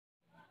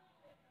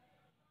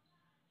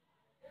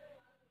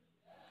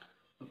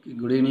Okay,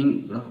 good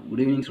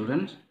evening,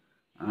 students.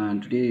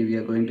 Today we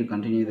are going to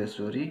continue the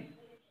story,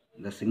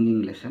 the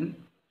singing lesson.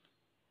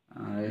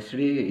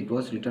 Yesterday it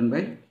was written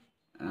by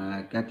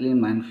Kathleen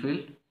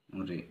Mansfield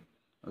Murray.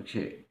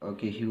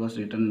 Okay, he was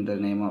written in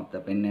the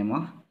pen name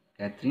of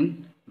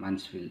Catherine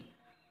Mansfield.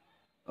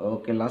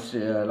 Okay,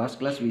 last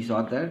class we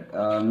saw that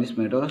Miss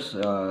Meadows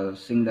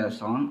sang the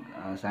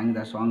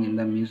song in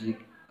the music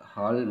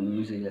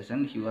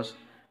lesson.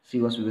 She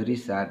was very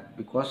sad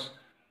because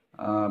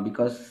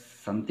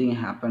something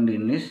happened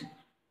in his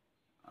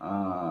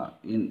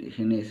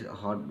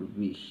heart.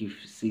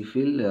 She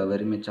feel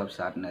very much of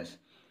sadness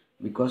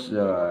because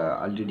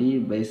already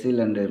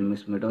Basil and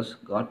Miss Meadows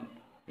got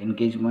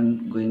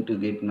engagement, going to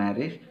get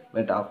married,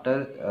 but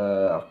after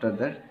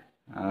that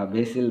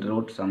Basil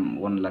wrote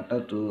one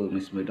letter to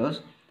Miss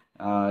Meadows.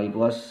 It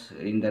was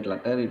in that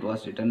letter it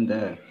was written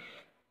the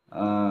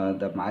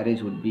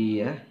marriage would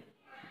be a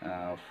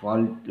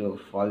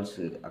false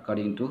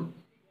according to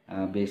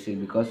Basil,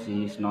 because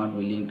he is not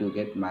willing to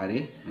get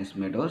married Miss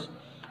Meadows.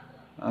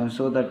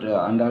 So that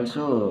and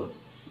also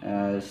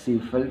he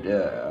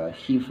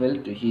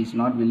felt he is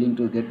not willing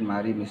to get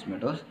married Miss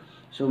Meadows.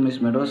 So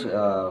Miss Meadows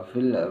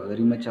feel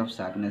very much of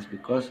sadness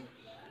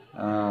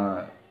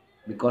uh,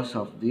 because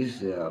of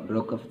this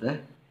broke of the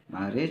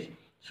marriage.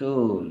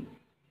 So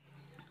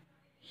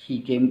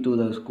he came to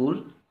the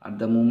school. At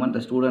the moment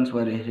the students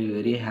were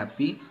very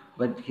happy,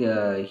 but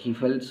he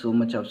felt so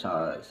much of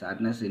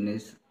sadness in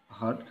his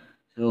heart.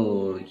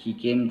 So he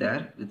came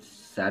there with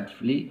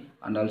sadly,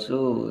 and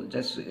also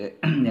just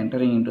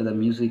entering into the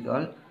music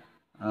hall,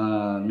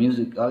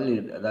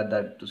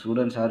 that the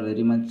students are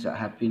very much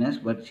happiness,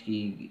 but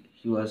he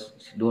was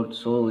don't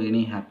show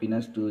any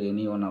happiness to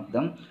any one of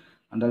them.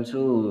 And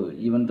also,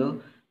 even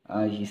though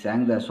he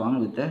sang the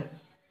song with the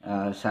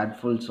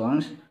sadful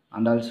songs,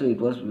 and also it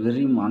was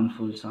very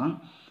mournful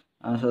song.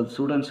 So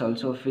students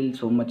also feel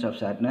so much of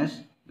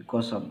sadness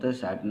because of the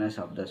sadness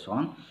of the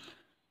song.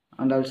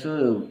 And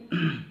also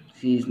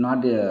she is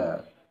not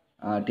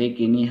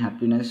take any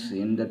happiness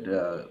in that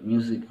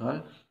music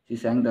hall. She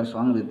sang the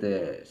song with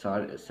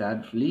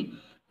sadly,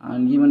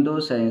 and even though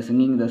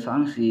singing the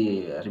song,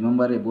 she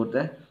remember about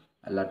the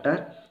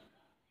letter,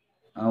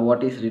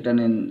 what is written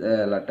in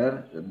the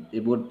letter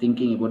about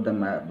thinking about the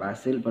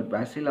Basil. But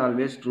Basil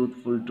always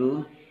truthful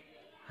to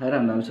her,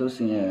 and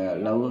also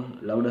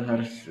loved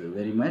her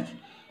very much.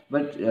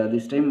 But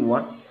this time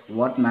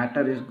what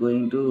matter is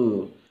going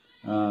to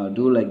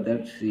do like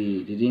that,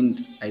 she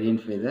didn't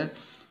identify that.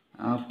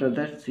 After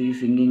that she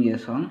singing a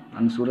song,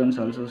 and students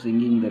also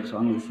singing that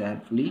song is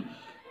sadly.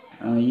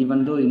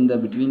 Even though in the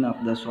between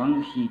of the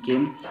song he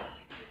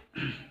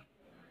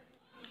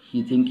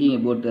thinking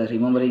about the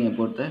remembering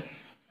about the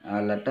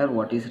letter,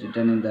 what is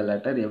written in the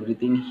letter,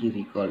 everything he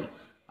recalled.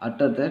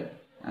 After that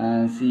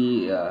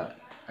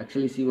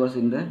actually she was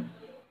in the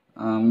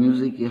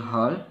music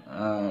hall.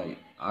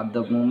 At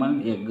the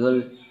moment a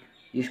girl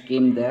is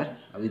came there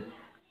with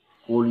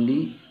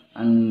coldly,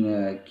 and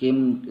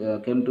came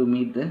to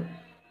meet the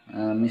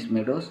Miss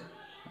Meadows.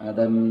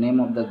 The name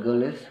of the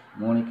girl is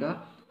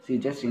Monica. She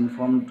just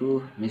informed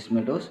to Miss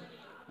Meadows,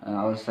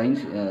 our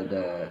science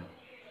the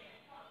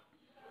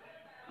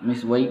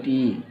Miss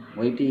Whitey.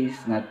 Whitey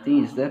is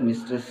nothing, is the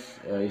mistress,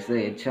 is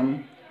the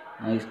HM,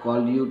 is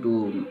called you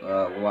to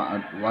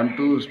want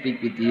to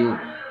speak with you.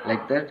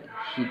 Like that,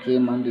 he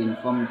came and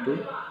informed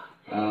to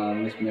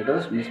Miss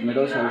Meadows. Miss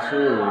Meadows also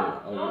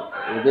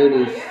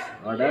obeyed his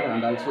order,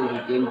 and also he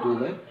came to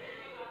the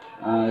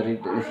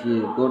he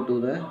go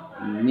to the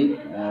meet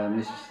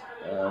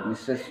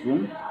Mistress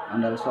room,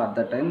 and also at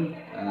that time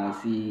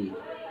she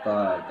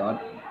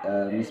thought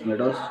Miss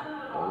Meadows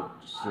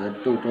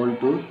told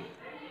to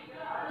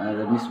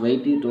the Miss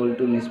Whitey told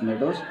to Miss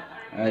Meadows,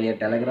 a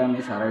telegram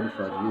is arrived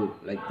for you.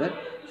 Like that,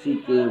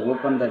 she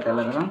opened the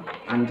telegram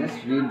and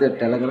just read the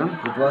telegram.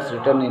 It was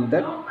written in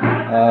that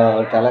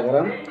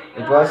telegram.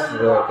 It was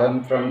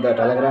come from the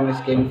telegram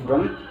is came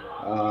from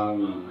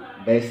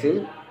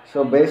Basil.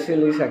 So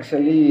Basil is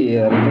actually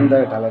written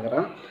the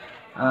telegram.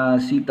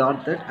 She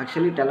thought that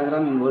actually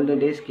telegram in older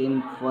days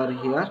came for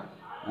here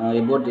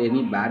about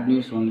any bad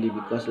news only,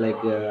 because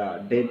like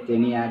death,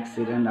 any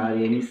accident or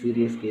any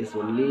serious case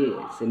only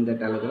send the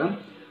telegram.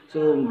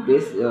 So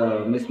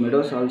Miss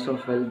Meadows also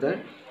felt that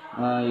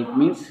it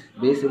means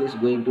Basil is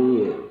going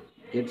to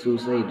get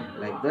suicide,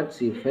 like that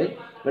she felt,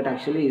 but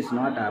actually it's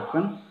not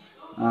happened.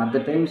 At the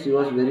time she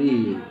was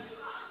very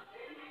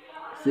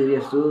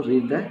serious to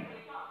read the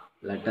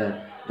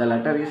letter. The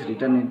letter is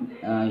written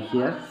in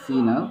here.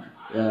 See now.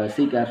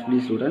 See carefully,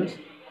 students.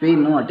 Pay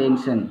no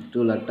attention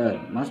to letter.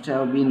 Must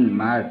have been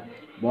mad.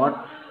 What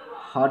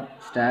hot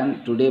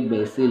stand today,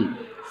 Basil?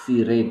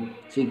 She read.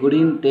 She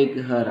couldn't take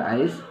her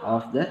eyes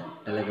off the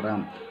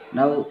telegram.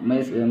 Now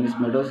Miss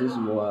Meadows is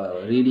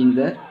reading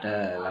the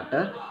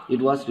letter. It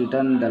was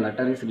written. The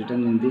letter is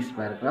written in this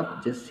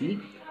paragraph. Just see.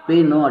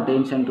 Pay no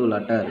attention to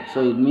letter.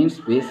 So it means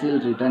Basil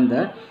written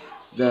that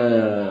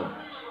the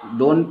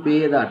don't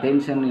pay the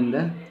attention in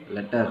the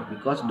letter,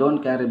 because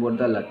don't care about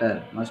the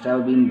letter, must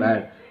have been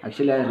bad.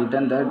 Actually, I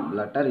written that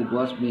letter, it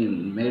was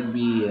been made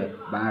me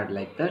bad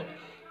like that.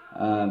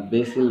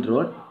 Basil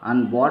wrote,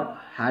 and what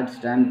had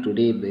stand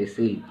today,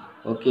 Basil?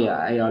 Okay,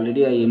 I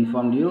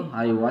informed you.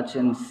 I watch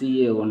and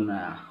see on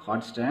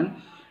hot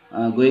stand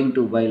going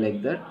to buy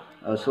like that.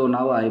 So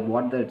now I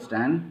bought that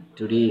stand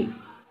today,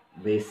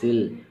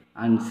 Basil,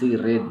 and she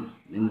read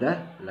in the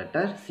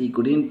letter. She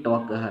couldn't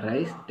take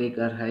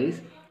her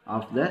eyes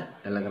off the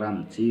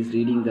telegram. She is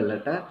reading the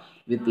letter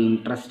with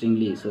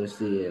interestingly. So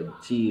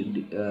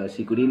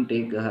she couldn't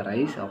take her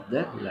eyes off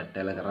the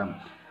telegram.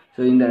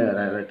 So in the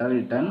letter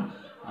written,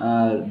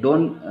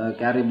 don't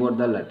care about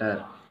the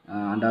letter.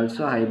 And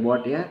also I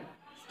bought a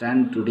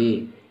stand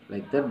today,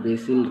 like that.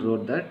 Basil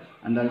wrote that,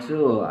 and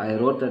also I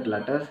wrote that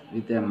letter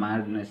with a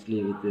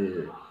madnessly,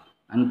 with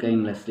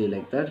unkindly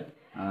like that.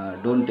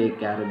 Don't take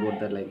care about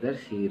that like that.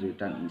 He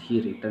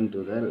returned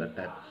to the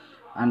letter,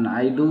 and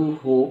I do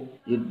hope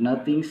it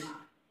nothing's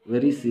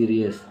very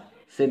serious,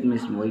 said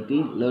Miss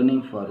Whitey,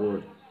 learning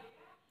forward.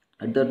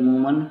 At that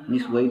moment,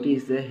 Miss Whitey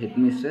is the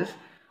headmistress.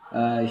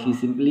 He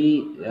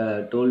simply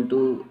told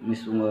to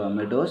Miss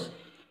Meadows,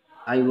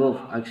 I hope,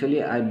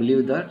 actually, I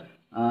believe that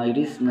it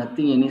is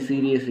nothing any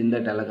serious in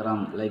the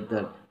telegram like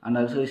that. And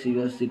also, she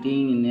was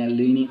sitting in a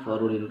leaning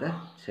forward in the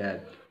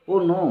chair. Oh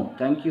no,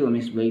 thank you,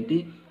 Miss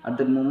Whitey. At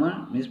that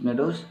moment, Miss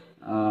Meadows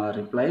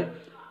replied,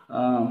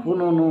 oh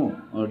no,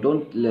 no,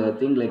 don't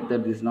think like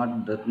that. This is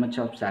not that much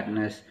of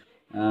sadness.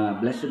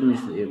 Blessed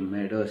Miss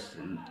Meadows.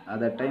 At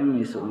that time,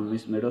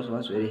 Miss Meadows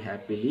was very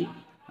happily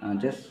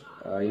just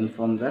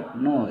informed that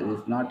no, it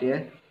is not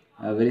a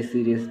very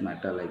serious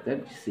matter like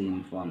that. She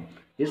informed.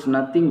 It's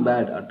nothing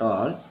bad at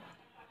all.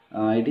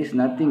 It is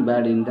nothing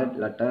bad in that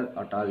letter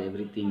at all.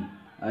 Everything.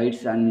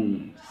 It's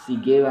and she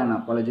gave an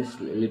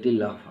apologist little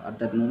laugh. At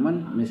that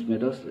moment, Miss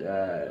Meadows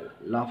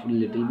laughed a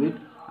little bit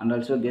and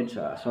also gets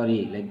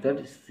sorry like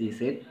that. She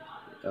said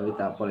with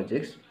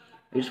apologies.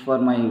 It's for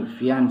my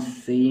fiance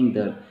saying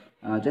that,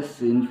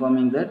 just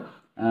informing that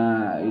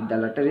the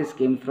letter is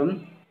came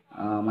from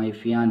my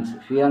fiance.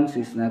 Fiance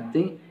is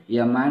nothing,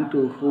 a man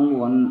to whom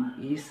one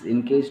is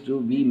engaged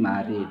to be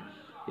married.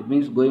 It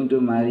means going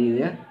to marry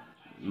the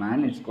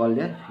man. It's called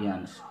a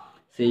fiance.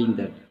 Saying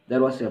that,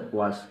 there was a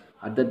pause.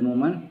 At that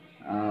moment,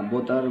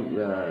 both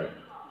are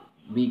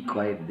be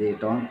quiet. They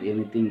don't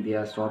anything. They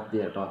are stopped.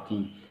 They are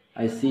talking.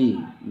 I see,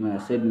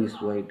 said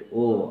Miss White.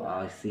 Oh,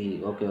 I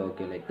see. Okay,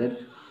 okay, like that.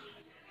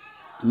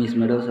 Miss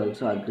Meadows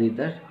also agreed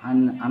that,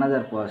 and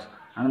another pause.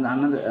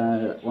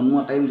 Another one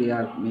more time they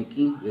are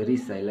making very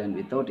silent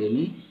without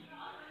any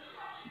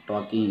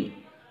talking.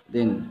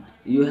 Then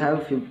you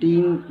have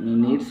 15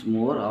 minutes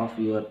more of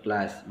your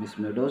class, Miss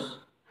Meadows,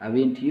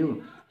 haven't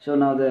you? So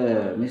now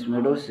the Miss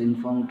Meadows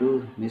informed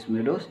to Miss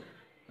Meadows.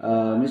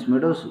 Miss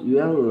Meadows, you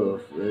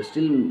have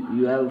still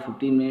you have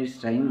 15 minutes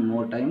time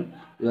more time.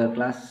 Your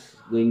class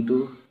going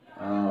to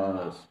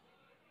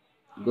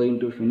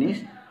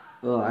finish.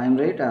 I am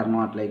right or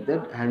not like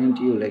that? Haven't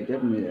you like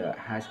that?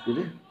 Asked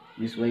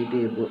Miss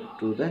Whitey about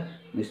to the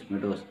Miss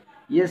Meadows.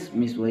 Yes,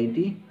 Miss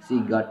Whitey. She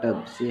got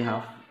up. She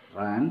half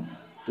ran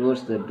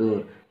towards the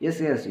door.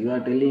 Yes, yes, you are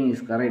telling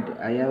is correct.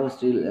 I have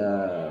still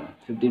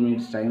 15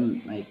 minutes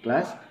time my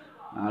class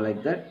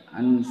like that.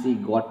 And she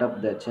got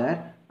up the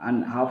chair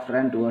and half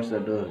ran towards the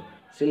door.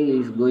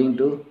 Still is going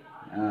to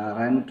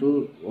run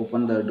to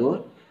open the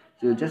door.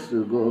 So just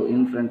go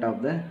in front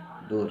of the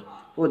door.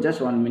 Oh,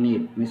 just 1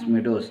 minute, Miss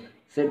Meadows,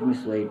 said Miss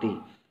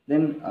Whitey.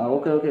 Then,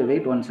 okay, okay,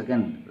 wait 1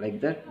 second,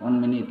 like that, 1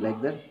 minute, like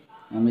that.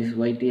 Miss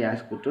Whitey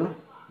asked to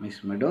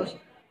Miss Meadows.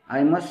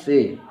 I must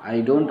say,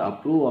 I don't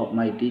approve of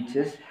my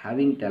teachers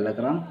having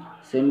telegram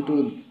sent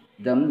to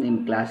them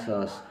in class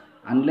hours,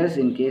 unless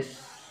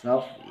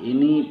of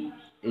any,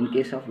 in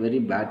case of very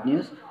bad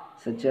news,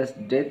 such as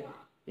death,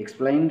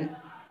 explained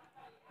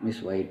Miss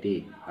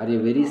Whitey, or a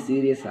very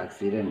serious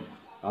accident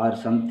or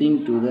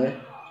something to the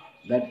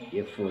that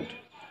effort.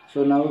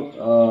 So now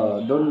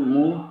don't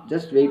move,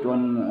 just wait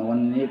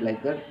 1 minute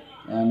like that.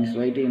 Miss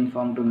Whitey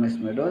informed to Miss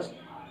Meadows.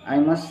 I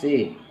must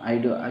say, I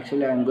do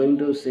actually I'm going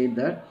to say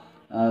that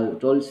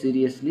told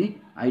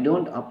seriously, I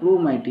don't approve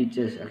my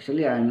teachers.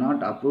 Actually, I am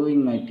not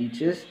approving my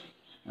teachers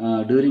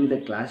during the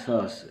class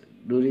hours.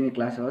 During the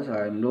class hours,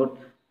 I am not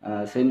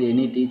send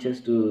any teachers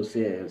to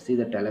see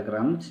the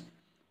telegrams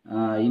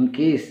in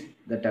case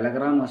the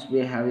telegram must be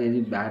have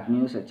very bad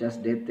news such as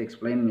death,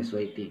 explained Miss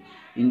Whitey.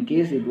 In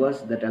case it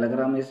was the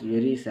telegram is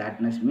very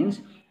sadness means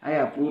I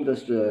approve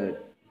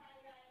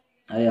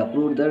I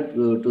approved that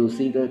to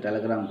see the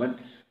telegram, but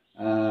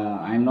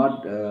I'm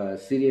not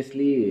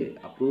seriously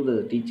approve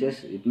the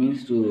teachers. It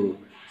means to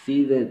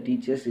see the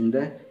teachers in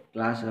the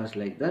class hours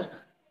like that.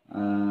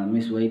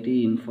 Miss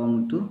Whitey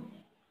informed to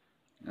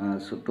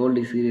so told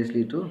it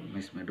seriously to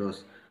Miss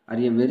Meadows, are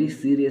a very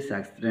serious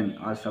accident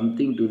or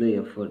something to the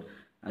effort.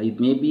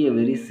 It may be a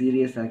very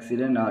serious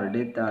accident or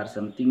death or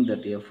something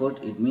that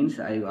effort. It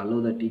means I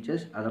allow the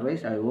teachers.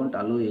 Otherwise, I won't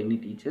allow any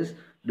teachers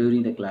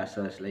during the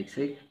classes. Like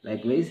say,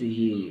 likewise,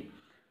 he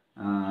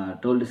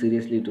told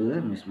seriously to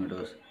the Miss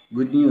Meadows.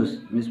 Good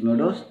news, Miss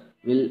Meadows.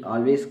 will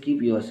always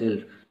keep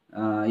yourself.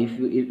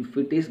 If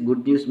it is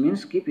good news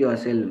means keep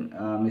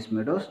yourself, Miss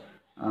Meadows.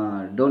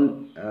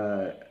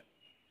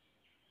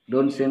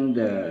 Don't send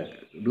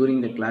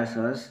during the class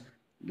hours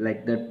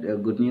like that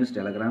good news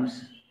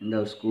telegrams in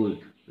the school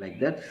like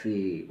that.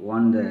 She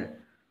warned the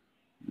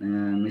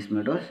Miss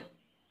Meadows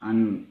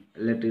and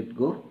let it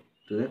go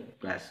to the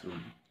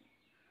classroom.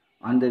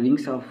 On the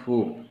wings of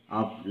hope,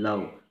 of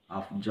love,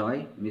 of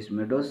joy, Miss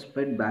Meadows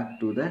sped back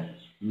to the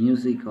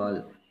music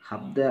hall,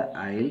 up the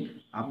aisle,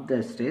 up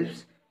the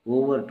steps,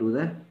 over to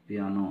the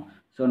piano.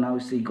 So now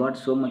she got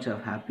so much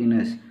of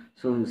happiness.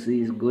 So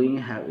she is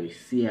going.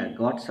 She had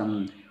got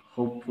some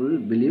hopeful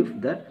belief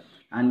that,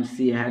 and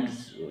she had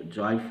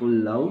joyful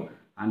love.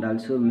 And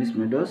also Miss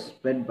Meadows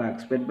sped back.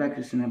 Sped back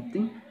is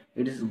nothing.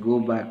 It is go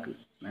back.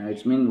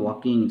 It's mean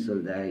walking. So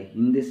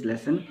in this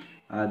lesson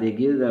they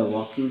give the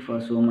walking for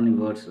so many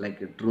words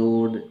like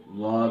trod,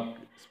 walk,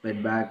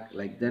 sped back,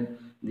 like that.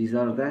 These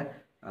are the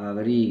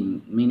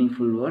very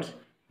meaningful words.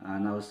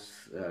 Now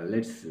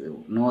let's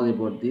know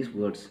about these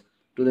words.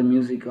 To the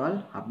music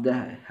hall, up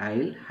the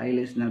aisle. Aisle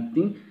is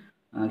nothing.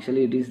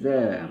 Actually, it is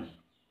the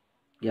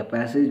a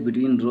passage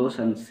between rows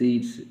and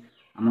seats,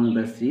 among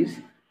the seats,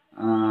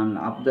 and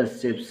up the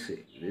steps.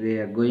 They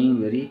are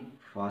going very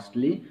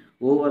fastly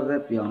over the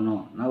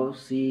piano. Now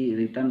she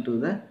returned to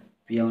the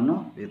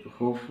piano with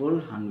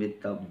hopeful and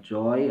with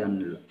joy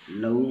and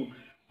love,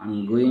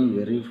 and going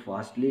very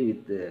fastly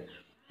with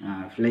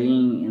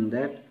flying in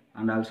that,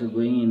 and also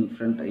going in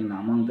front in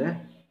among the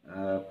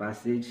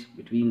passage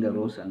between the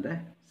rows and the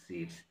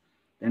seats.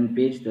 Then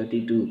page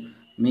 32,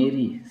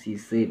 Mary, she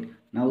said.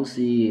 Now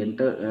she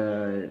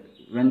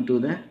went to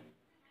the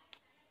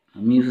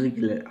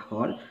music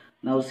hall.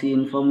 Now she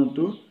informed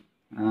to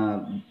uh,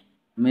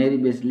 Mary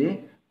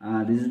Beasley,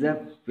 this is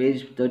the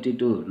page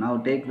 32. Now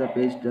take the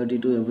page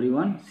 32,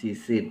 everyone, she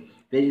said.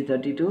 Page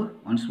 32,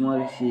 once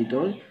more she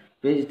told,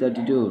 page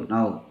 32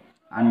 now.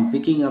 And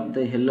picking up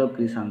the yellow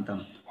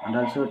chrysanthem. And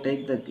also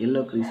take the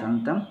yellow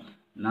chrysanthem.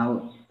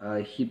 Now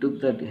he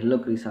took that yellow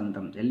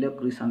chrysanthem. Yellow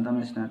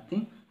chrysanthem is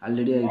nothing.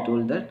 Already I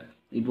told that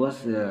it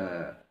was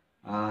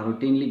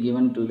routinely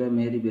given to the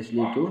Mary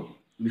Beasley to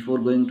before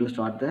going to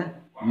start the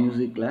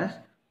music class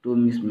to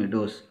Miss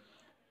Meadows.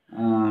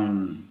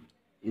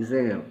 Is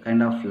a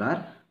kind of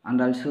flower,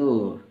 and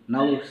also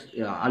now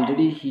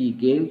already she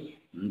gave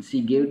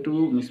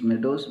to Miss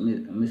Meadows,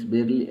 Miss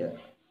Barely,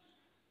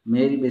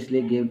 Mary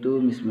Beasley gave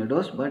to Miss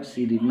Meadows, but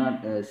she did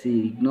not.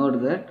 She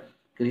ignored that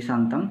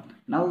chrysanthem.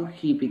 Now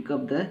he picked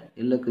up the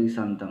yellow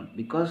chrysanthem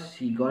because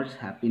she got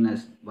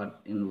happiness,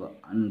 but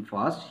in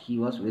fast she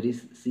was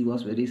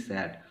very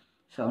sad.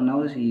 So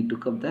now she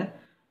took up the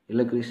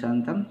yellow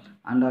chrysanthem,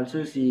 and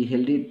also she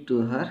held it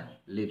to her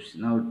lips.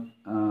 Now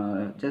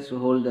just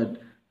hold that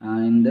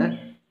in the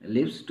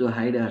lips to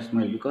hide her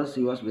smile because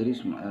it was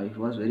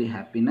very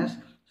happiness.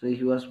 So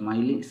he was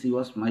smiling. She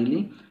was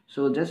smiling.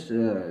 So just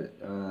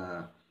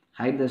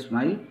hide the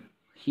smile.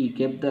 He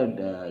kept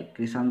the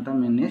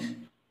chrysanthem in his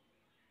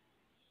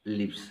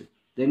lips.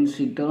 Then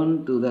she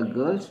turned to the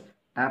girls,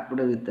 tapped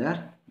with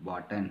her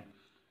baton.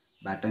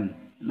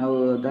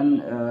 Now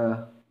then,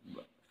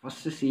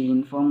 first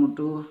she told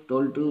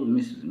to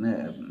Miss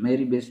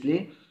Mary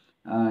Beasley,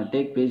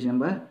 take page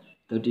number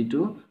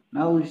 32.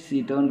 Now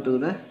she turned to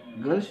the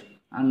girls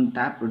and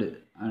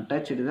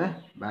touched the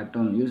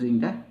baton using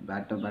the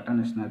baton. Baton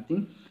is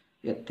nothing.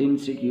 A thin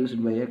stick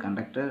used by a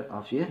conductor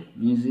of a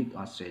music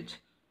orchestra.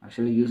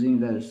 Actually, using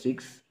the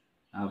sticks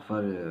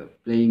for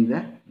playing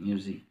the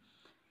music,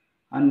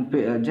 and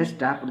just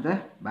tapped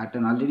the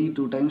button. Already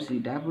two times she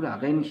tapped,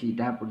 again she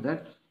tapped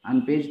that,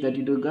 and page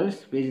 32 girls,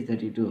 page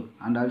 32,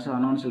 and also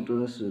announced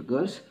to the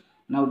girls,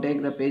 now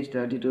take the page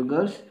 32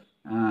 girls.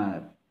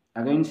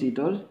 Again she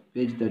told,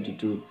 page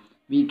 32,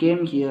 we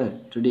came here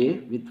today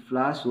with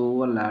flowers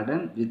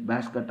overladen with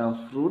basket of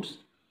fruit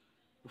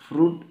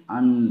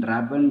and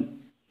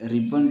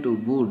ribbon to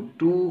boot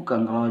to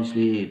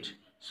congratulate.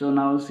 So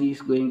now she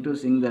is going to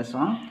sing the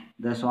song.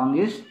 The song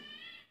is,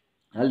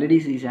 already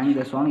she sang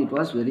the song. It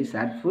was very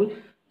sad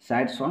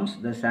songs.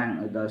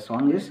 The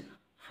song is,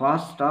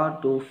 fast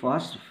star to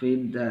fast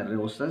fade the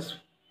roses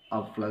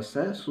of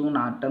fluster. Soon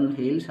autumn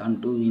hails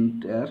unto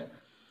winter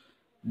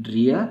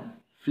drear.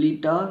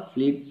 Fleet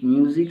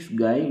music's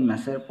guy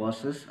measure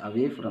passes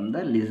away from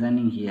the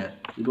listening here.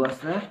 It was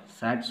the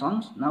sad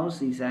songs. Now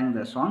she sang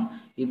the song.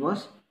 It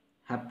was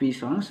happy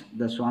songs.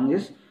 The song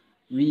is,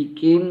 we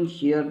came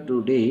here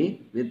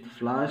today with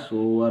flowers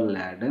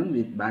overladen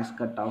with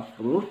basket of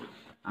fruit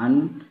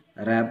and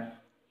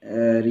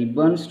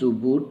ribbons to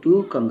boot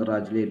to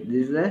congratulate.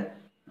 This is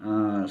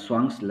the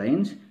song's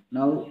lines.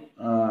 Now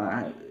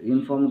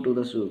inform to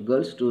the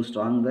girls to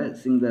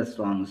sing the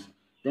songs.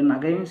 Then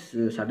again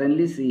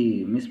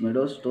suddenly Miss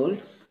Meadows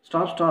told,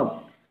 stop,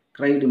 stop,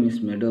 cried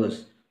Miss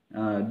Meadows.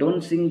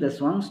 Don't sing the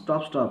song,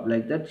 stop, stop,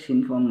 like that she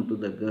informed to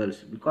the girls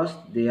because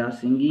they are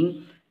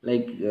singing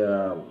like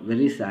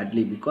very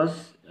sadly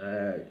because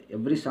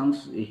every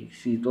songs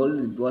she told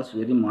it was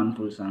very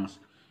mournful songs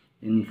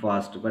in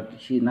fast, but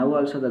she now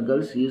also the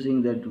girls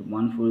using that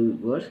mournful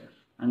words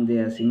and they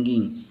are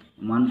singing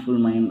manful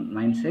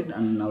mindset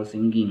and now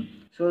singing.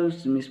 So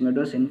Miss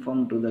Meadows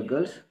informed to the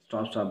girls,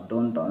 stop, stop,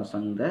 don't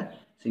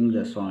sing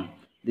the song.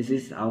 This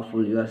is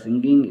awful. You are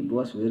singing. It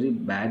was very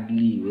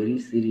badly, very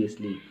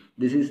seriously.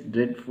 This is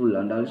dreadful,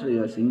 and also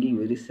you are singing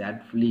very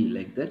sadly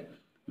like that.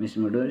 Miss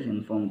Meadows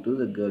informed to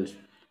the girls,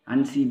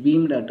 and she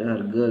beamed at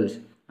her girls,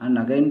 and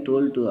again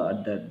told to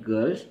other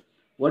girls,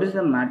 what is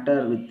the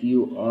matter with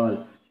you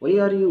all? Why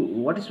are you?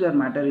 What is your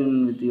matter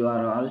in with you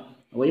are all?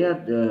 Why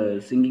are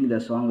singing the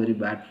song very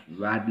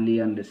badly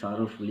and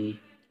sorrowfully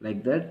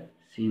like that?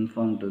 She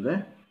informed to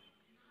the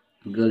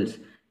girls,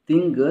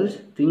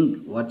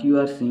 think what you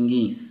are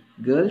singing.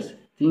 Girls,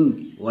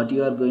 think what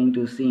you are going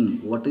to sing.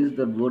 What is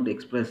the word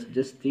express?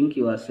 Just think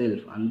yourself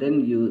and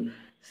then you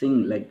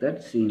sing like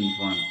that. She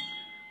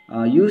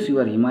informed. Use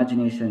your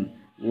imagination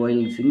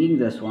while singing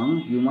the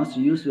song. You must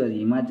use your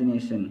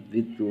imagination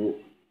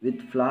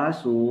with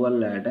flowers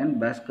overlaid and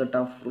basket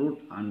of fruit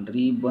and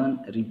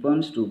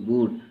ribbons to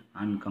boot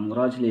and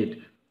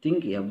congratulate.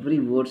 Think every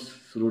word,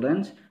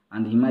 students,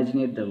 and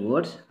imagine the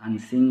words and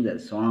sing the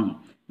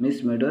song.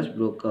 Miss Meadows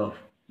broke off.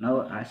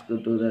 Now ask to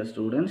the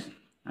students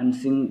and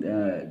sing.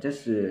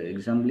 Just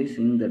example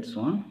sing that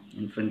song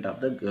in front of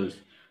the girls.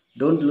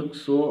 Don't look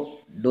so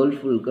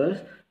doleful, girls.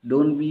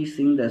 Don't be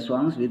sing the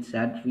songs with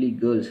sadly,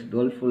 girls.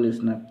 Doleful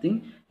is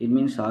nothing. It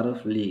means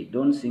sorrowfully.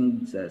 Don't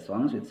sing the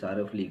songs with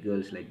sorrowfully,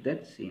 girls, like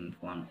that. Scene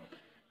one.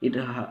 It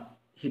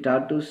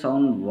had to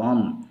sound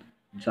warm,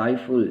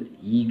 joyful,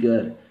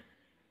 eager.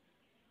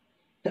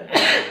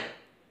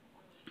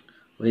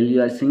 While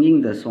you are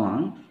singing the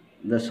song,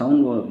 the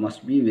sound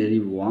must be very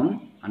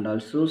warm, and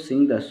also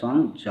sing the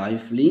song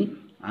joyfully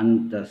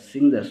and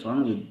sing the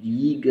song with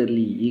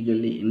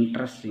eagerly,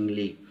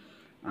 interestingly,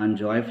 and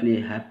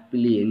joyfully,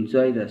 happily.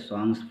 Enjoy the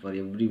songs for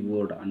every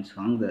word and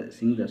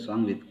sing the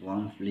song with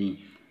warmly.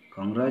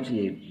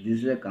 Congratulate. This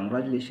is a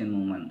congratulation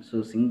moment.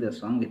 So sing the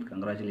song with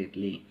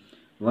congratulately.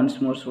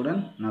 Once more,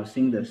 student. Now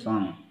sing the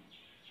song.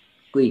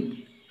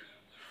 Quick.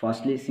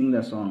 Firstly sing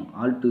the song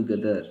all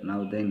together.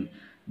 Now then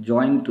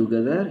join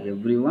together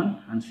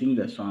everyone and sing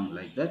the song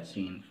like that.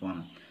 She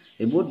informed.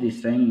 About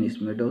this time Miss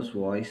Meadows'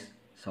 voice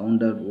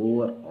sounded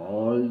over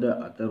all the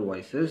other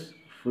voices,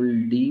 full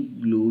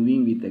deep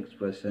glowing with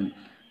expression.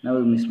 Now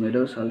Miss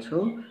Meadows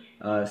also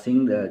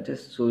sing the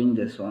just showing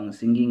the song,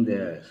 singing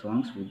the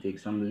songs with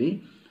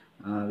assembly,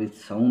 which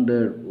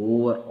sounded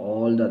over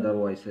all the other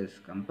voices.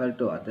 Compared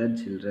to other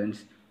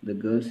children's, the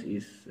girls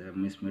is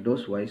Miss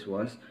Meadows' voice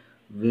was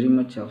very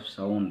much of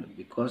sound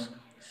because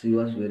she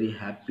was very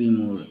happy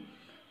mood.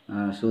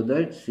 So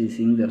that she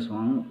sing the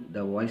song,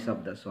 the voice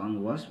of the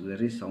song was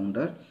very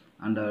sounded,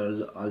 and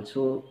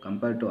also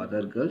compared to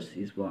other girls,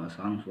 his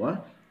songs were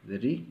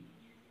very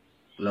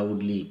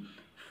loudly,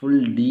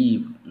 full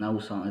deep. Now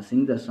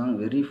sing the song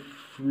very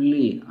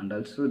fully and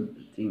also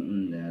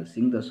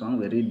sing the song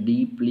very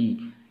deeply,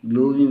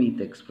 glowing with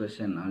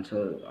expression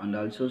also, and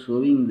also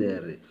showing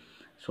their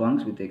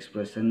songs with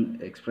expression,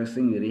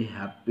 expressing very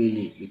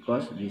happily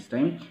because this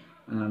time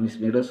Miss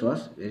Meadows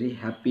was very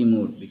happy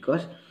mood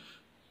because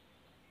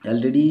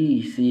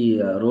already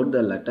she wrote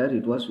the letter.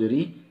 It was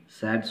very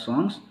sad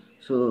songs,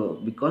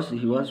 so because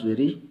he was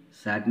very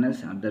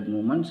sadness at that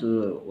moment,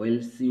 so while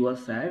she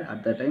was sad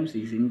at that time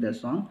she sing the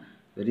song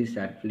very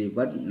sadly,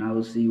 but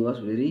now she was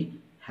very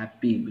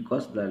happy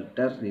because the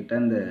letter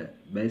written the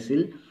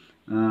Basil.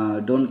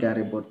 Don't care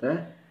about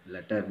the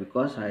letter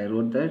because I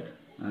wrote that.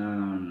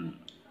 I'm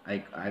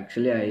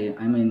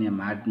in a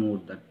mad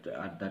mood,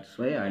 that's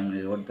why I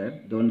wrote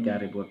that. Don't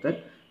care about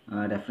that.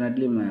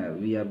 Definitely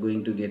we are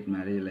going to get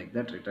married like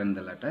that. Return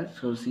the letter.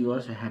 So she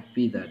was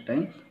happy that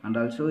time, and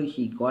also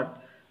he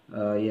got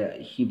yeah,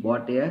 he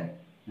bought a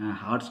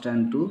hot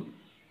stand to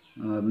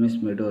Miss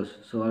Meadows.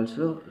 So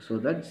also so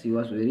that she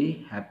was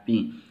very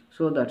happy.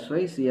 So that's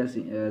why she is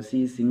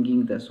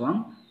singing the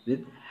song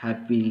with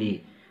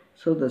happily.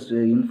 So the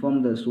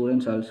inform the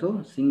students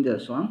also sing the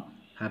song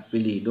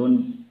happily.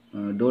 Don't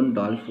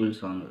doleful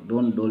songs.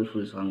 Don't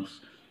doleful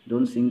songs.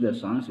 Don't sing the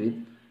songs with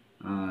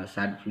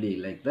sadly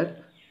like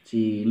that.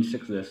 She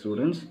instructs the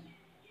students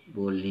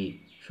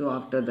boldly. So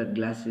after the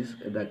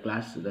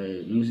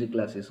the music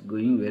class is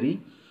going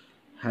very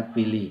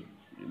happily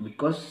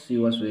because she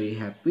was very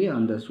happy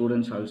and the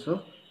students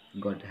also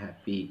got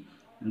happy.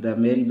 And the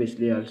Mary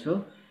Besley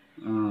also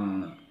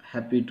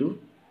happy to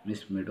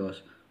Miss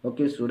Meadows.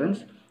 Okay,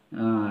 students.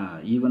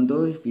 Even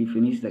though if we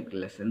finish the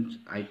lessons,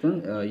 I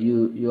think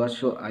you are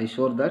sure I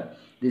sure that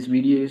this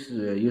video is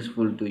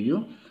useful to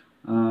you.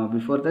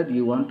 Before that,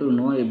 you want to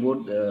know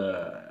about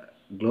the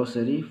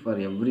glossary for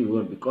every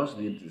word because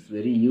it is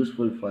very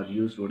useful for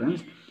you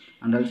students,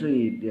 and also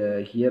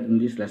here in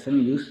this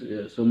lesson use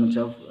so much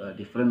of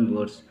different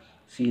words.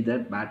 See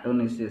that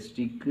baton is a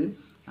stick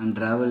and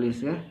travel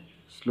is a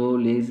slow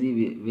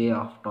lazy way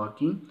of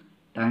talking.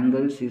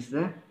 Tangles is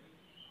a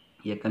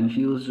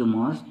confused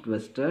mouse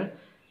twisted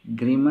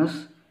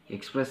grimace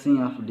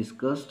expressing of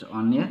disgust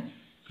on a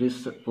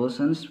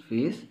person's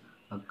face.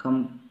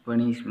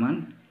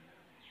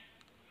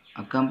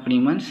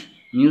 Accompaniments,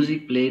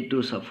 music played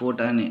to support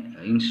an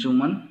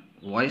instrument,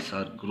 voice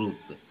or group.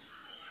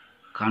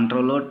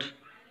 Controlot,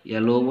 a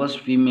lowest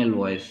female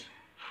voice.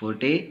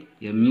 Forte,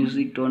 a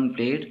music tone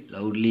played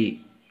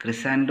loudly.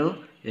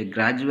 Crescendo, a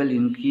gradual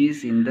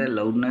increase in the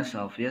loudness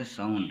of a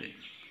sound.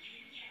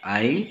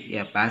 I,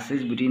 a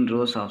passage between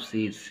rows of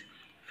seats.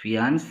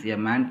 Fiance, a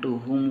man to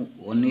whom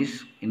one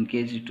is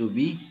engaged to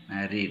be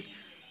married.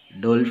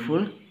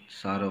 Doleful,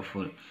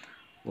 sorrowful.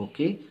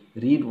 Okay,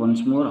 read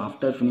once more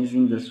after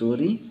finishing the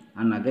story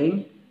and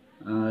again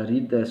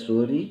read the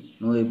story,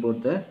 know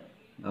about the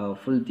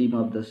full theme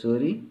of the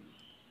story.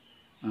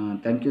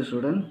 Thank you,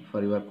 student,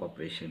 for your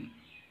cooperation.